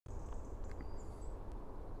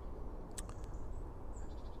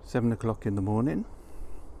7 o'clock in the morning.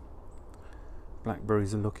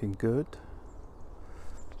 Blackberries are looking good.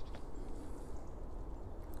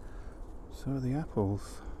 So are the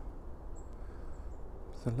apples.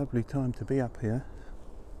 It's a lovely time to be up here.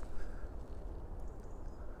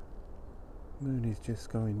 Moon is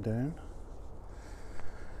just going down.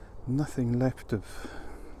 Nothing left of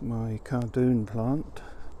my cardoon plant.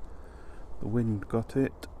 The wind got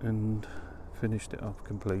it and finished it off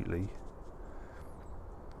completely.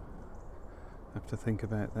 Have to think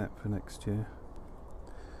about that for next year.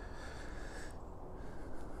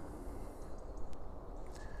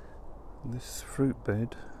 This fruit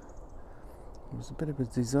bed was a bit of a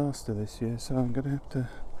disaster this year, so I'm going to have to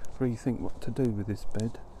rethink what to do with this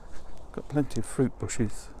bed. Got plenty of fruit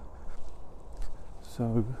bushes,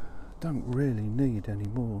 so don't really need any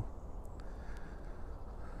more.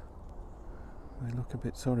 They look a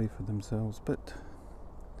bit sorry for themselves, but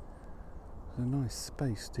there's a nice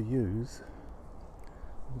space to use.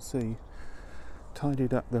 We'll see.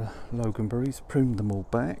 Tidied up the loganberries, pruned them all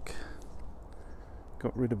back,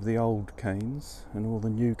 got rid of the old canes, and all the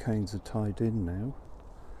new canes are tied in now.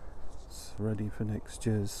 It's ready for next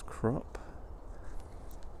year's crop.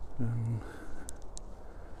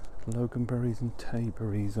 Loganberries and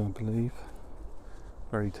tayberries, I believe.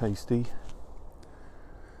 Very tasty.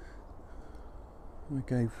 I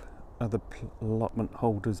gave other allotment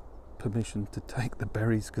holders permission to take the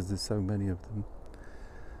berries because there's so many of them.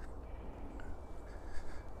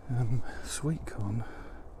 Sweet corn.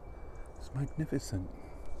 It's magnificent.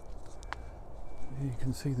 You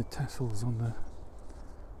can see the tassels on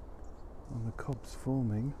the cobs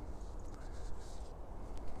forming.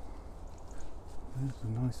 There's a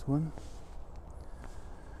nice one.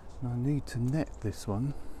 And I need to net this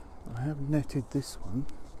one. I have netted this one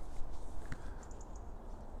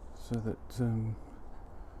so that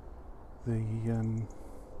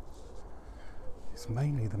it's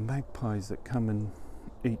mainly the magpies that come and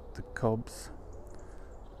eat the cobs,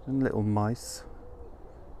 and little mice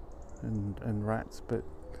and rats, but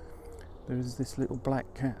there is this little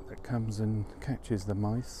black cat that comes and catches the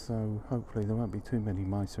mice, so hopefully there won't be too many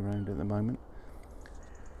mice around at the moment.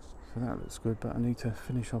 So that looks good, but I need to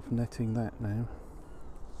finish off netting that now.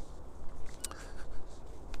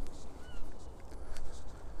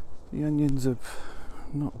 The onions have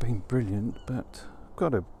not been brilliant, but I've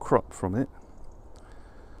got a crop from it.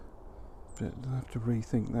 But I'll have to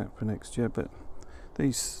rethink that for next year. But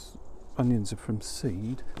these onions are from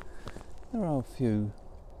seed. There are a few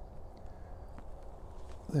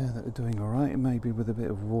there that are doing alright, and maybe with a bit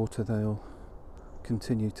of water they'll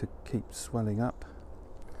continue to keep swelling up.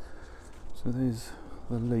 So there's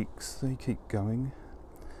the leeks, they keep going.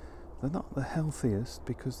 They're not the healthiest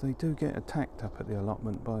because they do get attacked up at the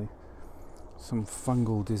allotment by some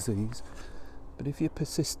fungal disease, but if you're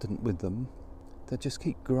persistent with them, they just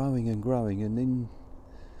keep growing and growing, and in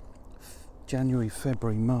January,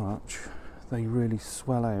 February, March they really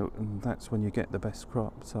swell out, and that's when you get the best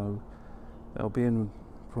crop. So they'll be in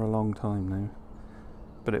for a long time now,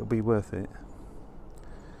 but it'll be worth it.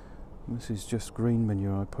 This is just green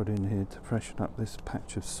manure I put in here to freshen up this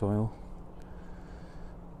patch of soil.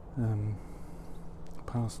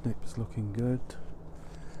 Parsnips looking good.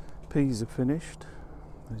 Peas are finished,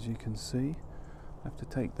 as you can see. I have to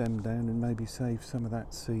take them down and maybe save some of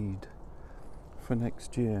that seed for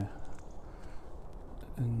next year,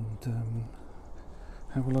 and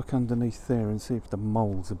have a look underneath there and see if the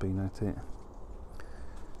moles have been at it.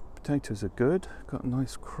 Potatoes are good, got a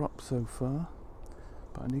nice crop so far,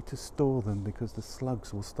 but I need to store them because the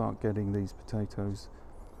slugs will start getting these potatoes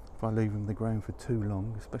if I leave them in the ground for too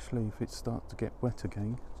long, especially if it starts to get wet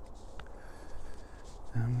again.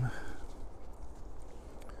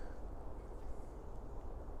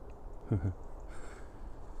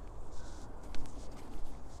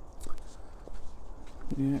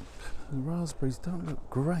 Yep, the raspberries don't look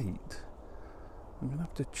great. I'm going to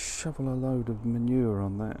have to shovel a load of manure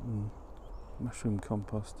on that and mushroom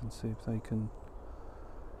compost and see if they can...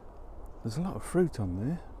 There's a lot of fruit on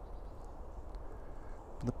there.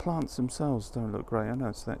 The plants themselves don't look great. I know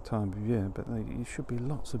it's that time of year, but there should be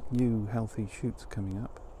lots of new healthy shoots coming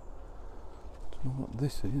up. Don't know what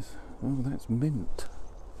this is. Oh, that's mint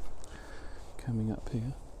coming up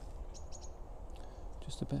here.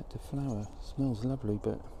 Just about to flower. Smells lovely,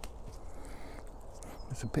 but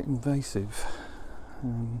it's a bit invasive.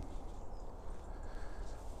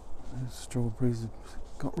 Strawberries have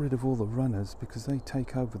got rid of all the runners because they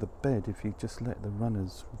take over the bed if you just let the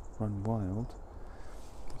runners run wild.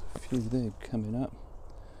 There's a few there coming up.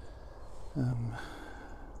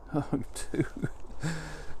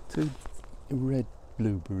 Two red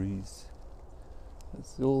blueberries.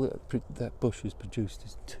 That's all that bush has produced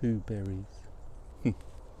is 2 berries.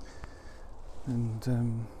 And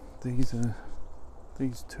these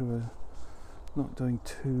 2 are not doing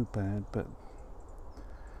too bad, but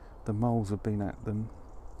the moles have been at them,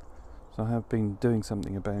 so I have been doing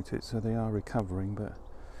something about it, so they are recovering, but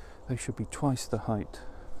they should be twice the height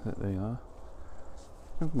that they are.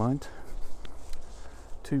 Never mind.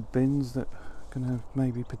 2 bins that are going to have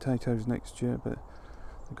maybe potatoes next year, but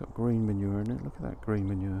they've got green manure in it. Look at that green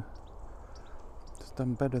manure. It's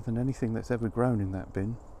done better than anything that's ever grown in that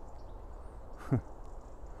bin.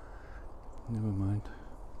 Never mind.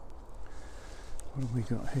 What have we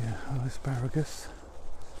got here? Oh, asparagus.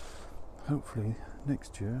 Hopefully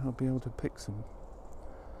next year I'll be able to pick some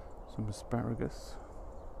asparagus.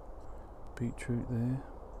 Beetroot there.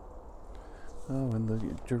 Oh, and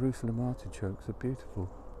the Jerusalem artichokes are beautiful.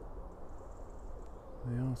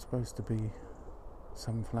 They are supposed to be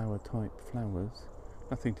sunflower type flowers.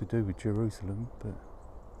 Nothing to do with Jerusalem, but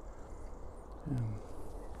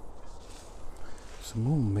some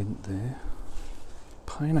more mint there.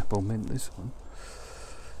 Pineapple mint, this one.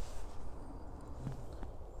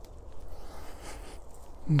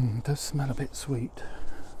 It does smell a bit sweet.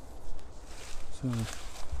 So,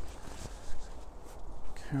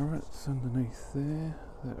 carrots underneath there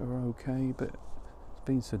that are okay, but it's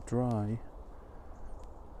been so dry.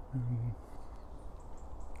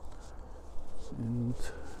 And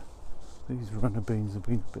these runner beans have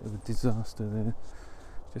been a bit of a disaster there.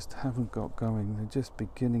 Just haven't got going. They're just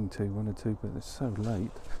beginning to, 1 or 2, but they're so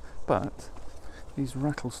late. But these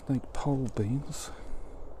rattlesnake pole beans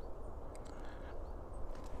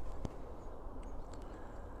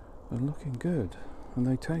are looking good, and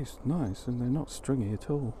they taste nice, and they're not stringy at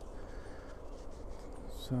all.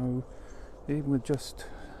 So even with just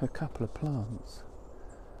a couple of plants,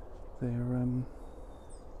 they're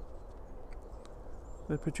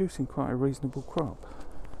producing quite a reasonable crop.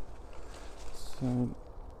 So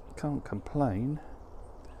can't complain.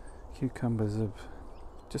 Cucumbers have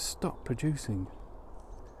just stopped producing.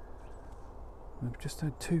 I've just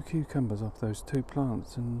had 2 cucumbers off those 2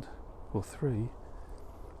 plants, or 3,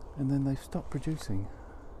 and then they've stopped producing.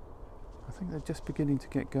 I think they're just beginning to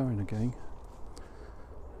get going again.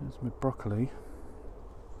 There's my broccoli.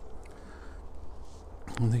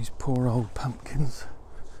 And these poor old pumpkins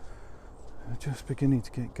are just beginning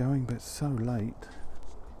to get going, but so late.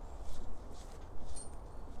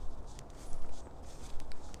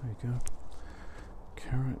 There you go.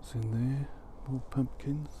 Carrots in there, more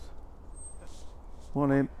pumpkins.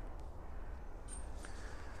 Morning.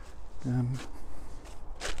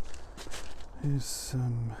 Here's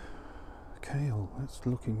some kale. That's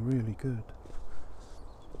looking really good.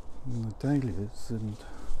 And the dahlias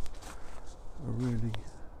are really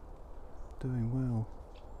doing well.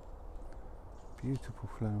 Beautiful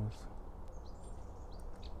flowers.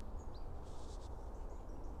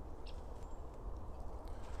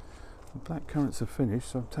 The black currants are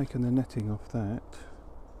finished, so I've taken the netting off that,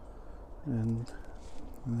 and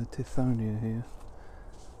the tithonia here.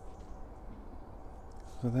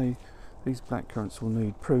 So these black currants will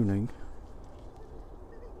need pruning.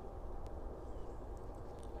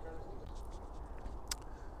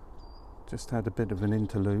 Just had a bit of an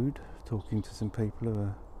interlude, talking to some people who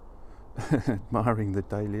are admiring the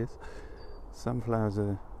dahlias. Sunflowers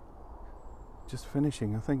are just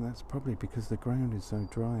finishing. I think that's probably because the ground is so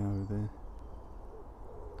dry over there.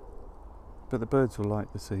 But the birds will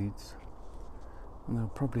like the seeds, and they'll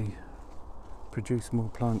probably produce more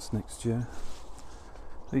plants next year.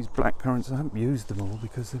 These black currants, I haven't used them all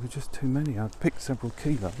because there were just too many. I've picked several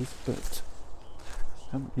kilos, but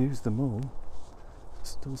I haven't used them all.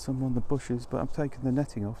 Still some on the bushes, but I've taken the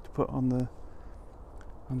netting off to put on the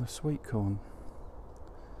sweet corn.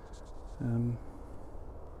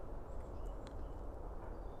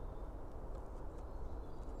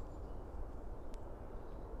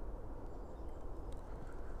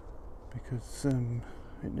 Because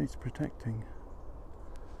it needs protecting.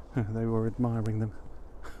 They were admiring them.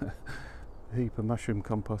 A heap of mushroom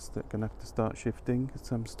compost that going to have to start shifting at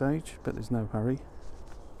some stage, but there's no hurry.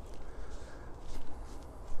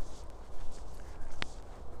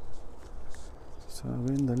 So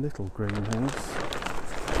in the little greenhouse,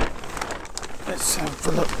 let's have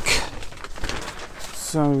a look.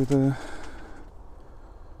 So the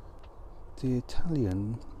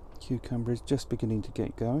Italian cucumber is just beginning to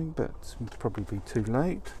get going, but it'll probably be too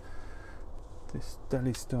late. This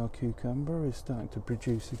Deli Star cucumber is starting to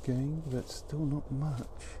produce again, but still not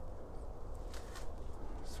much.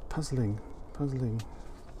 It's puzzling.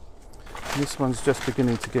 This one's just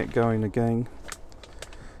beginning to get going again.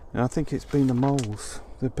 And I think it's been the moles.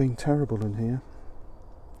 They've been terrible in here.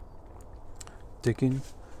 digging.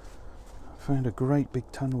 Found a great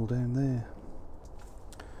big tunnel down there.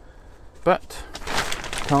 But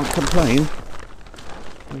can't complain.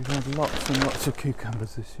 We've had lots and lots of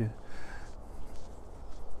cucumbers this year.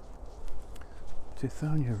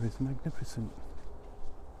 Tithonia is magnificent.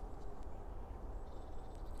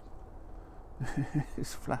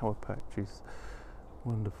 This flower patch is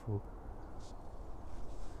wonderful.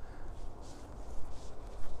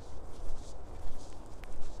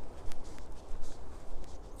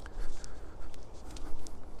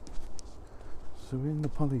 So in the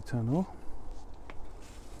polytunnel,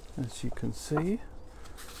 as you can see,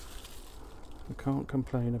 I can't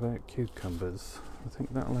complain about cucumbers. I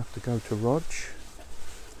think that'll have to go to Rog.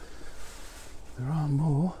 There are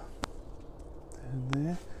more down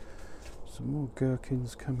there. Some more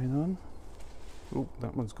gherkins coming on. Oh,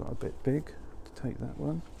 that one's got a bit big to take that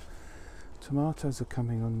one. Tomatoes are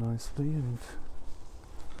coming on nicely and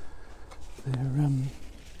they're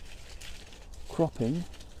cropping.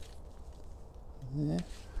 There,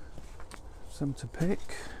 some to pick.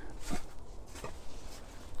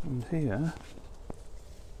 And here,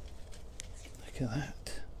 look at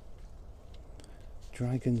that.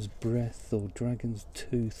 Dragon's breath or dragon's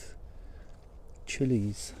tooth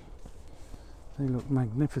chilies. They look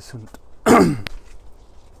magnificent. And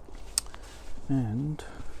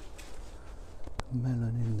a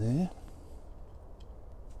melon in there.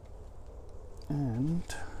 And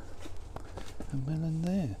a melon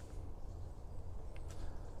there.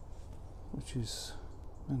 Which is,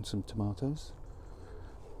 and some tomatoes.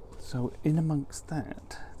 So in amongst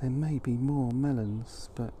that, there may be more melons,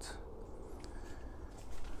 but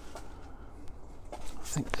I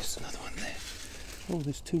think there's another one there. Oh,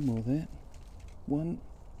 there's two more there. 1,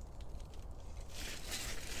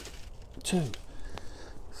 2. So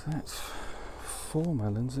that's 4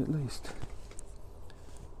 melons at least.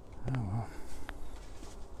 Oh well,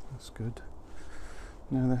 that's good.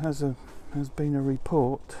 Now there has been a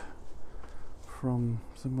report from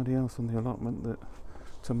somebody else on the allotment that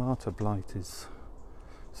tomato blight is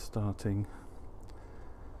starting.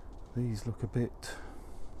 These look a bit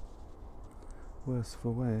worse for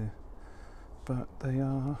wear, but they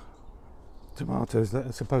are tomatoes that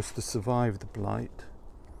are supposed to survive the blight.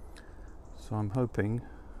 So I'm hoping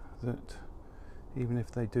that even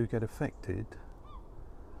if they do get affected,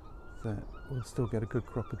 that we'll still get a good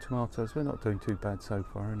crop of tomatoes. We're not doing too bad so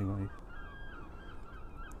far anyway.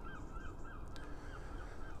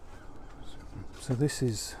 So this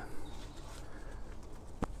is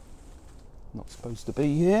not supposed to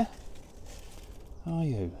be here, are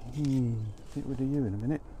you? Get rid of you in a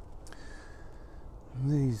minute.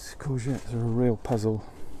 These courgettes are a real puzzle.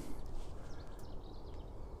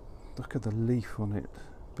 Look at the leaf on it,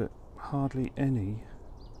 but hardly any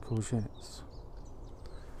courgettes.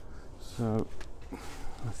 So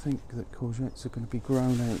I think that courgettes are going to be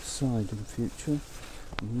grown outside in the future,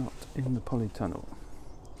 not in the polytunnel.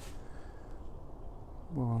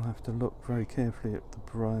 Well, I'll have to look very carefully at the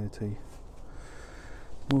variety.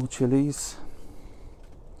 More chilies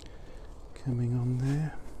coming on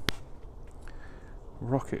there.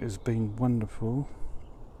 Rocket has been wonderful.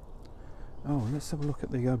 Oh, let's have a look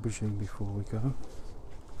at the aubergine before we go.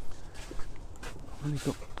 I've only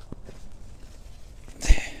got